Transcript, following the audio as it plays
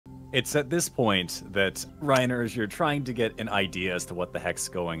It's at this point that, Reiner, as you're trying to get an idea as to what the heck's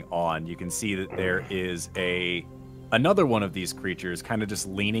going on, you can see that there is another one of these creatures kind of just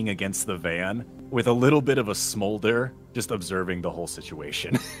leaning against the van with a little bit of a smolder, just observing the whole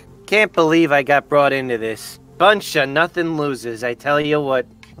situation. Can't believe I got brought into this. Bunch of nothing losers, I tell you what.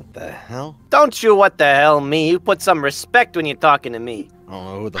 What the hell? Don't you what the hell me. You put some respect when you're talking to me. I don't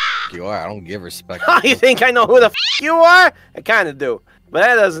know who the f you are. I don't give respect. Oh, you think I know who the f you are? I kind of do.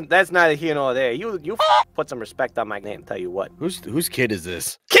 But that's neither here nor there. You put some respect on my name, tell you what. Whose kid is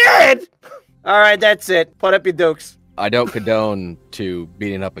this? Kid! All right, that's it. Put up your dukes. I don't condone to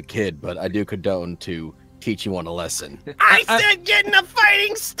beating up a kid, but I do condone to teaching one a lesson. I said get in a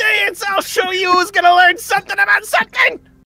fighting stance. I'll show you who's gonna learn something about something.